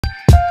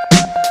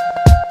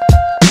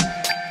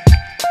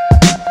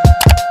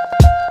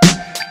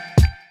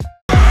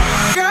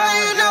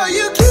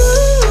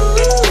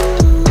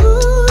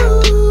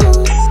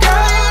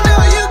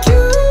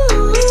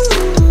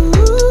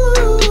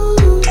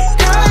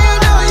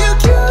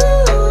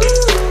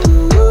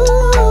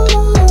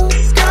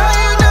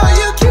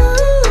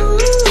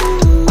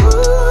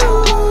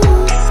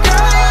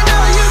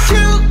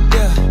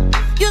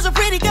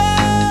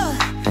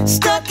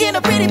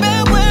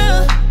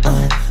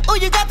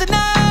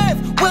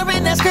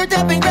turned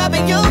up and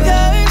grabbing your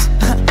curves.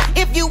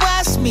 If you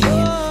ask me,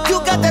 you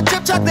got that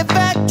drip chocolate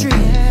factory.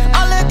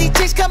 All of these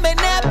chicks coming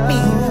at me,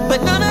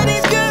 but none of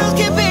these girls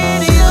give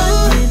in to you.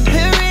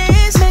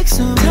 Paris, make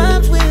some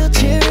times we'll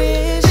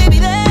cherish. Baby,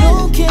 that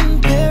no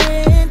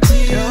comparing to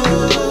you.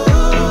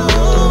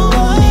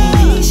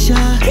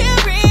 Monisha,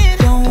 Karen,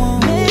 don't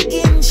want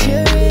Megan,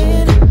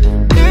 Sharon.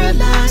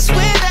 Girl, I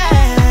swear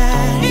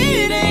that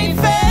it ain't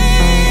fair.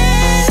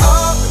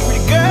 All the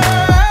pretty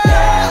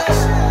girls,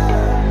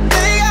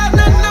 they got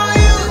nothing on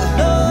you.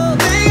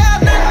 They got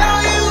nothing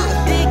on you.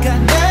 They got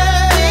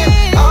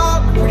nothing.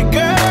 All the pretty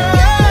girls,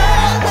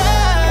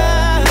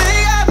 they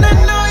got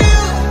nothing on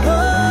you.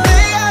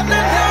 They got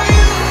nothing on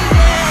you.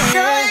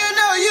 Girl, you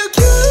know you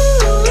cute.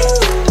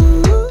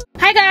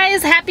 Hi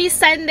guys, happy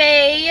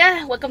Sunday.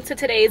 Welcome to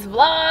today's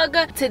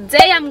vlog.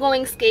 Today I'm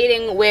going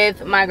skating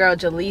with my girl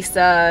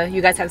JYLESA.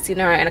 You guys have seen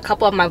her in a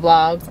couple of my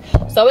vlogs.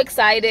 So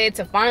excited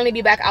to finally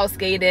be back out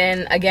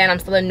skating. Again, I'm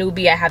still a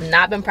newbie. I have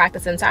not been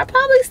practicing, so I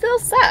probably still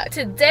suck.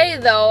 Today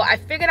though, I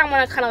figured I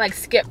want to kind of like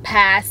skip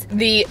past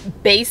the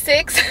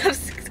basics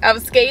of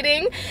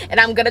skating, and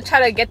I'm gonna try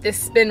to get this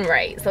spin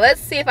right. So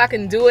let's see if I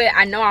can do it.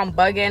 I know I'm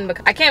bugging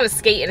because I can't even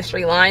skate in a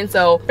straight line,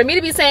 so for me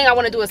to be saying I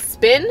want to do a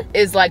spin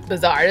is like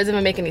bizarre. It doesn't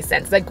even make any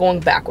sense. It's like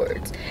going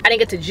backwards. I didn't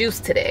get to juice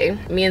today.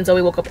 Me and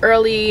Zoe woke up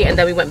early and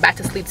then we went back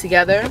to sleep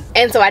together,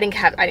 and so I didn't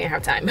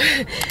have time.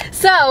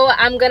 So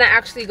I'm gonna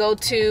actually go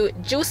to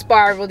Juice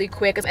Bar really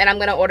quick, and I'm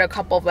gonna order a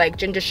couple of like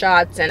ginger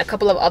shots and a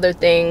couple of other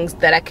things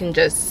that I can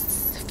just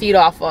feed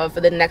off of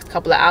for the next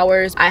couple of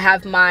hours. I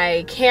have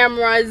my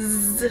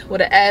cameras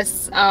with an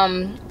S,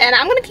 and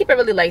I'm gonna keep it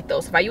really light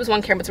though. So if I use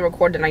one camera to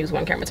record, then I use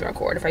one camera to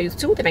record. If I use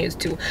two, then I use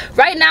two.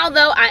 Right now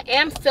though, I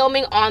am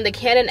filming on the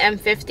Canon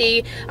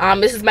M50.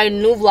 This is my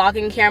new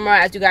vlogging camera.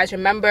 As you guys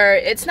remember,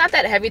 it's not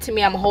that heavy to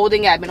me. I'm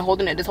holding it. I've been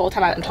holding it this whole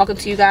time I'm talking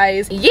to you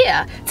guys.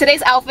 Yeah,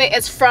 today's outfit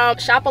is from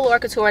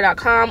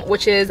shopaloracouture.com,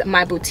 which is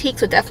my boutique,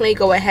 so definitely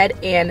go ahead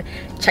and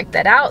check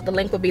that out. The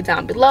link will be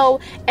down below.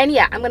 And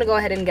yeah, I'm gonna go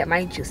ahead and get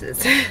my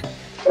juices.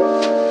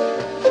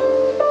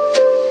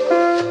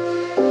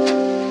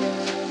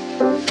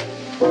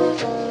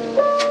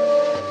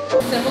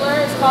 Similar,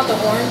 it's called the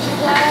orangey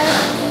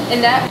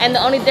glass. And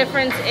the only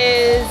difference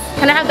is,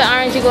 can I have the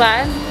orangey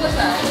glass? What's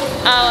that?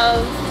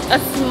 A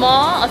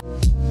small.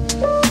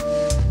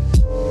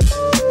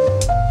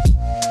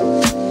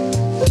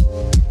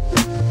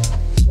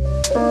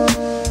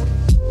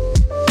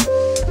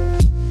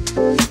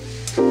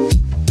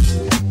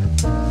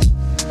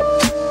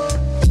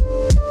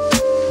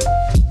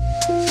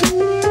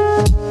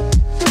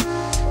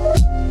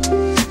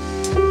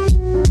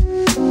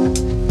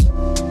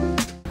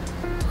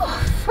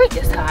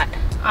 It's hot.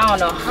 I don't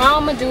know how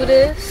I'm gonna do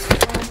this.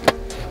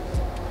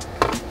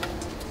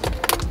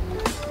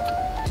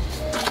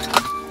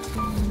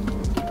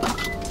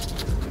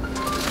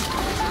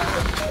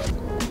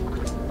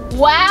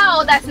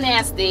 Wow, that's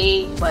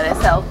nasty, but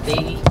it's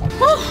healthy.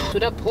 To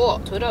the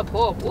pork, to the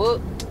pork,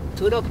 whoop,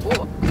 to the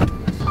pork.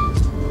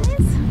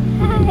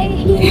 Hi.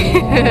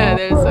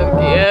 They're so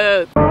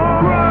cute.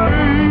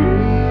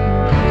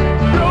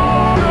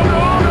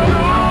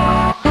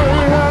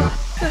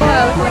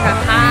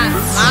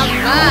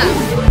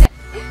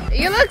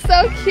 You look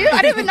so cute.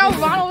 I didn't even know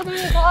Ronald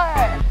was in the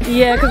car.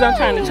 Yeah, because I'm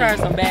trying to charge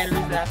some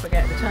batteries that I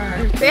forgot to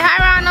charge. Say hi,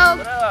 Ronald.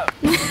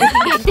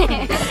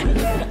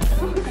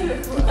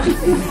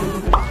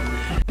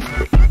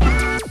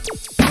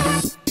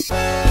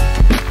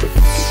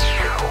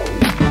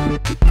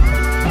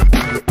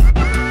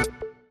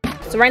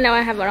 So right now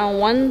I have around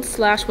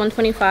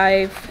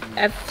 1/125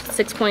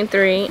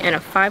 f6.3 and a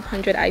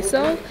 500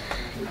 ISO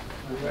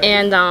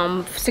and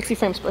 60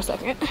 frames per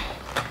second.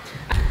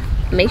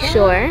 Make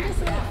sure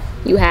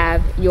you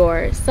have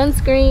your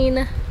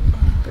sunscreen.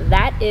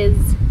 That is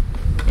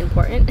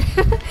important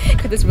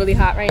because it's really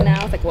hot right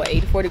now. It's like what,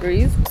 84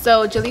 degrees.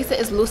 So JYLESA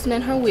is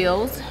loosening her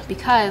wheels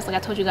because, like I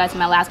told you guys in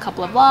my last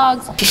couple of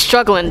vlogs, she's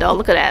struggling though.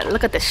 Look at that.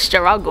 Look at the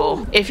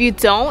struggle. If you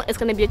don't, it's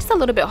gonna be just a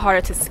little bit harder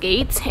to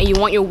skate, and you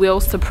want your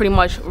wheels to pretty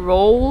much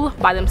roll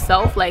by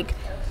themselves, like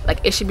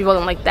it should be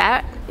rolling like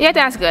that. Yeah,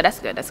 that's good. That's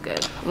good. That's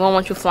good. We don't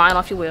want you flying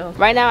off your wheel.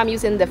 Right now I'm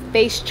using the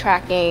face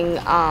tracking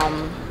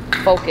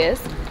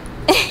focus.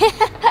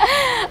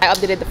 I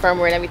updated the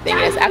firmware and everything,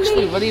 and it's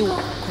actually really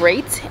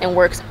great and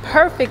works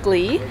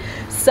perfectly.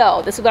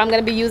 So this is what I'm going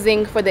to be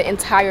using for the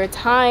entire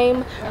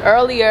time.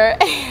 Earlier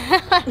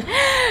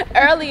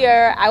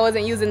I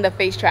wasn't using the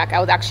face track. I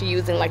was actually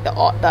using like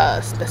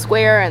the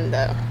square and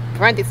the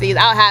parentheses.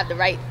 I'll have the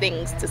right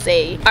things to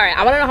say. All right,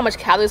 I want to know how much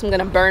calories I'm going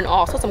to burn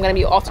also, so I'm going to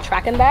be also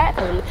tracking that.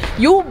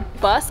 You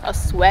bust a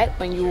sweat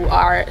when you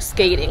are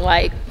skating,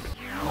 like.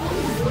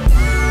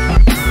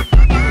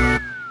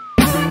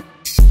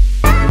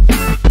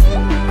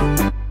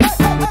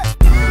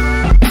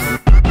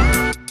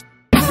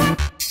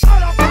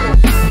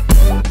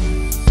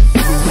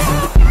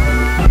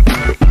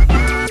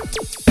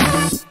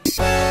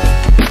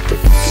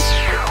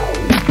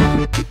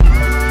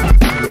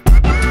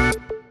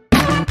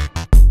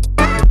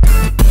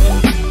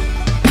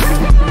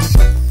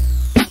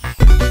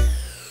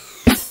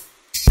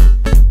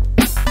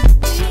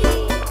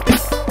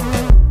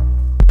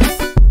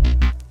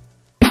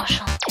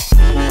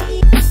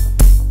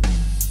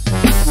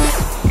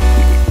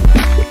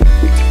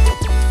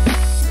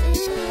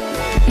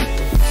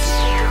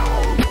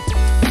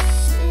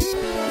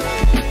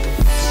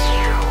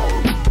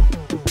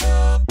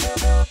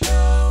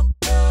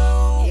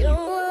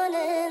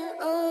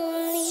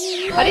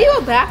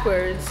 go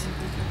backwards.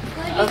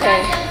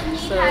 Okay,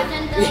 so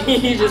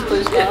you just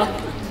push down.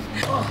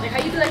 Like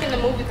how you do like in the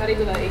movies, how they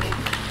do like.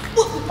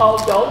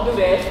 Oh, don't do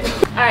that.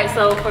 All right,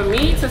 so for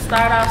me to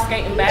start off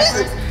skating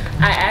backwards,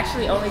 I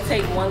actually only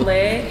take one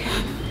leg.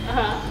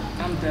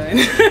 I'm done.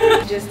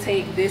 Just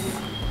take this,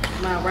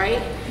 my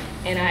right,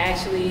 and I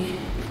actually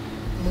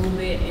move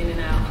it in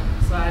and out.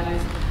 So I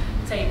just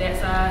take that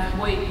side.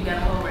 Wait, you got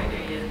a hole right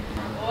there, yeah.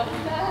 What's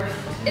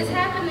that? It's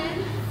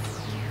happening.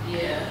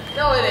 Yeah.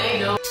 No, it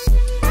ain't. No.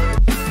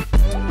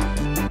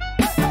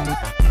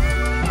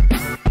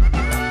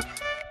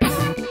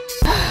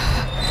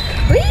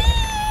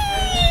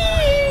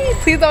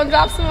 Please don't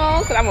drop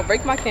Simone, because I'm going to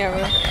break my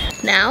camera.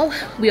 Now,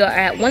 we are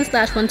at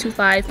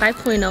 1/125,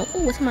 5.0.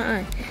 Oh, what's in my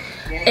eye?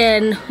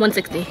 And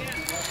 160.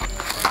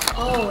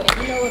 Oh, and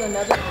you know what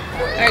another?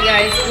 Alright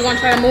guys, we're going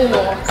to try to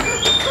moonwalk.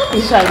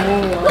 You try to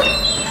moonwalk.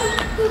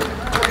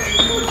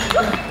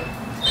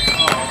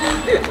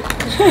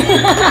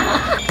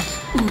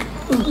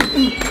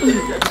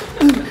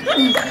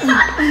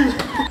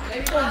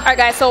 Alright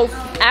guys, so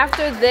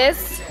after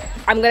this,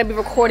 I'm gonna be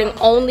recording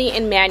only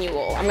in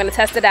manual. I'm gonna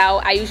test it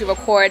out. I usually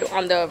record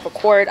on the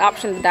record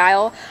option, the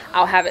dial.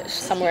 I'll have it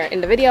somewhere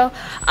in the video.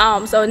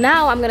 So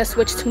now I'm gonna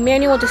switch to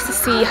manual just to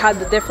see how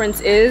the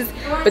difference is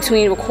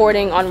between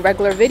recording on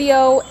regular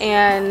video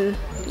and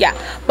yeah.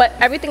 But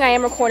everything I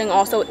am recording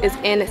also is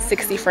in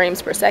 60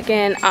 frames per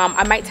second.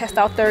 I might test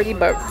out 30,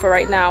 but for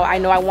right now, I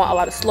know I want a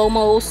lot of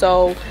slow-mo,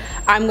 so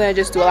I'm gonna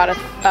just do a lot of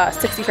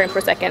 60 frames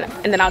per second,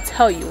 and then I'll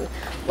tell you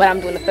when I'm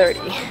doing the 30.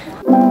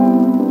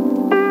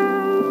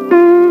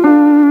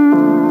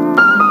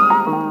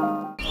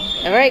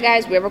 Alright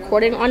guys, we're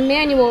recording on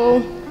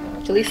manual.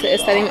 JYLESA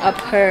is setting up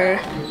her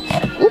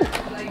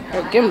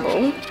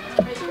gimbal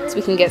so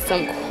we can get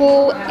some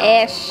cool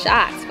ass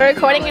shots. We're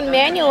recording in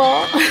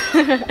manual.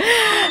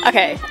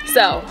 Okay,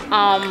 so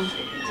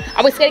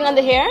are we skating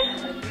under here?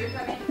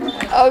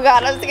 Oh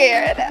god, I'm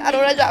scared. I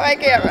don't want to drop my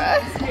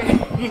camera.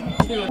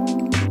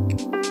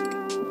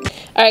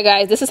 Alright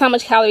guys, this is how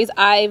much calories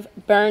I've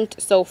burnt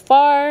so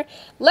far.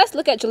 Let's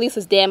look at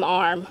JYLESA's damn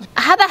arm.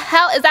 How the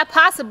hell is that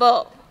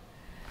possible?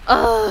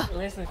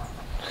 Listen,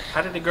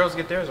 how did the girls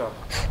get theirs off?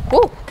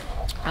 Woo.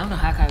 I don't know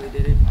how Kylie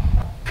did it.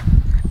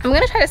 I'm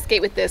gonna try to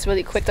skate with this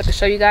really quick so I can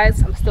show you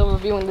guys. I'm still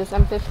reviewing this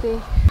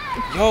M50.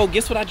 Yo,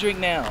 guess what I drink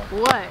now?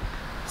 What?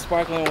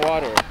 Sparkling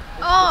water.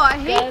 Oh, I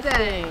hate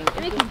that.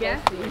 It makes you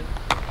gassy.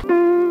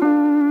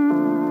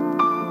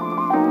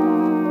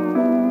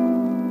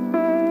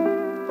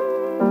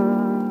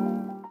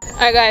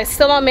 Alright guys,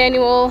 still on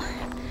manual.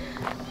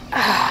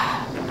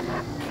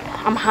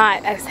 I'm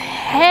hot as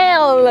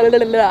hell.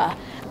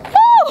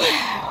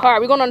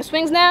 Alright, we going on the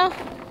swings now?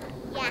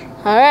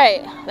 Yeah.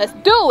 Alright, let's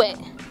do it.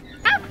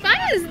 How fun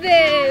is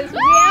this?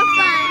 Yeah,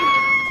 fun.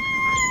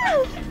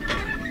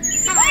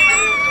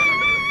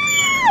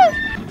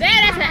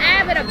 Man, that's an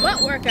avid of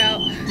butt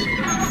workout.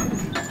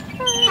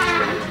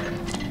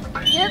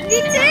 Yes,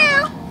 me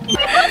too.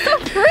 It feels so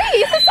free.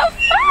 This is so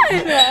fun.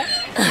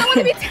 I want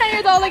to be 10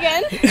 years old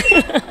again.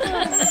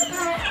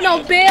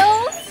 No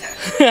bills.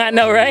 I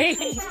know, right?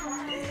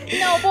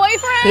 No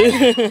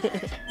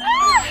boyfriend.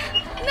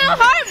 No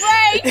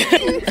heartbreak.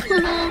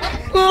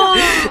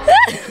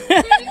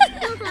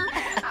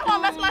 I want to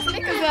mess my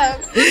sneakers up.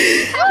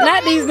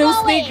 Not these new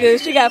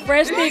sneakers. She got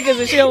fresh sneakers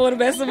and she don't want to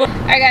mess them up.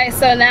 Alright guys,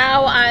 so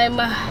now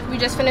we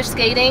just finished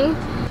skating,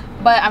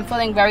 but I'm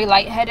feeling very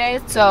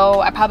lightheaded, so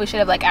I probably should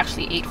have like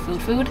actually ate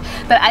food,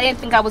 but I didn't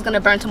think I was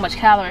gonna burn too much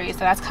calories,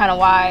 so that's kind of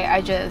why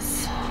I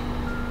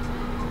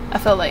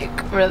feel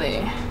like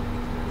really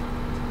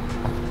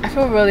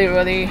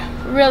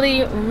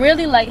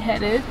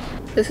lightheaded.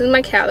 This is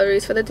my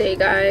calories for the day,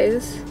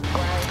 guys.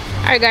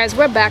 Alright guys,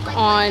 we're back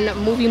on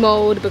movie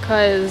mode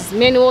because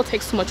manual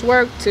takes too much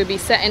work to be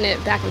setting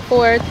it back and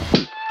forth.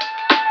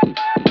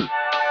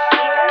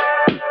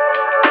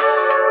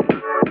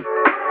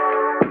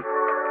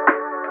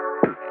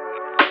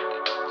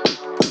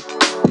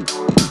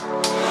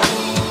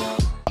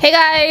 Hey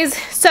guys,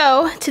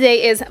 so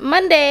today is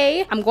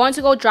Monday. I'm going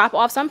to go drop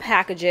off some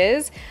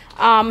packages.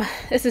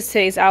 This is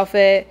today's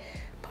outfit,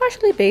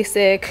 partially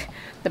basic.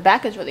 The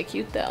back is really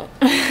cute though.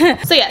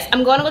 So yes,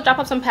 I'm going to go drop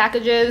off some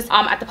packages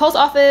at the post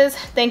office.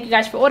 Thank you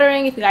guys for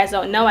ordering. If you guys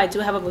don't know, I do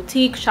have a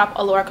boutique,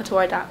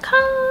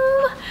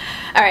 shopaloracouture.com.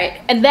 All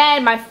right, and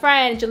then my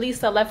friend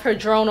JYLESA left her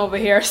drone over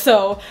here,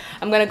 so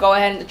I'm gonna go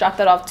ahead and drop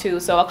that off too.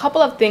 So a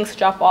couple of things to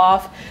drop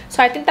off.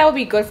 So I think that would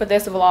be good for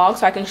this vlog,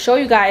 so I can show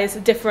you guys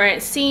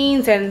different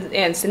scenes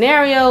and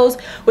scenarios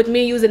with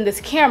me using this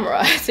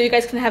camera, so you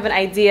guys can have an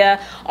idea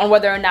on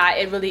whether or not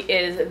it really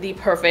is the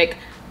perfect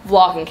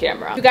vlogging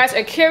camera. If you guys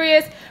are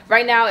curious,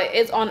 right now it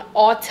is on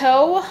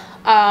auto.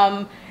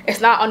 It's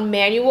not on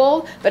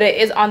manual, but it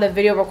is on the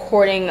video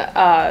recording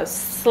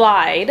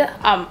slide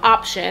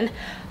option.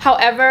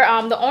 However,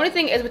 the only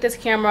thing is with this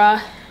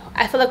camera,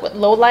 I feel like with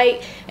low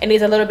light it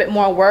needs a little bit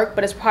more work,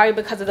 but it's probably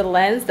because of the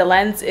lens. The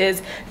lens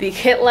is the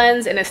kit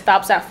lens and it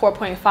stops at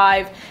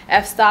 4.5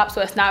 f-stop,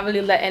 so it's not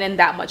really letting in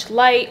that much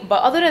light.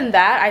 But other than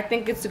that, I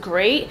think it's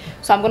great.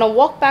 So I'm gonna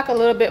walk back a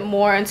little bit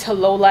more into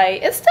low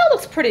light. It still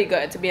looks pretty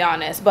good, to be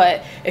honest,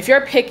 but if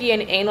you're picky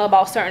and anal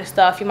about certain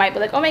stuff, you might be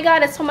like, oh my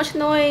god, it's so much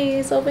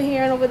noise over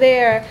here and over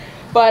there.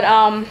 But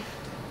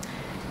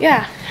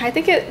yeah, I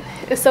think it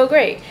is so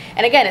great.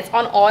 And again, it's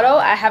on auto.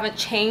 I haven't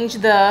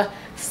changed the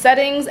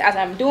settings as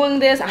I'm doing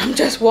this. I'm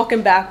just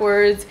walking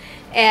backwards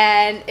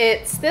and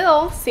it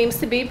still seems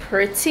to be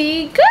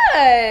pretty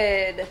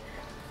good.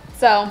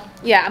 So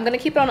yeah, I'm gonna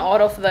keep it on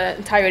auto for the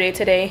entire day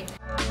today.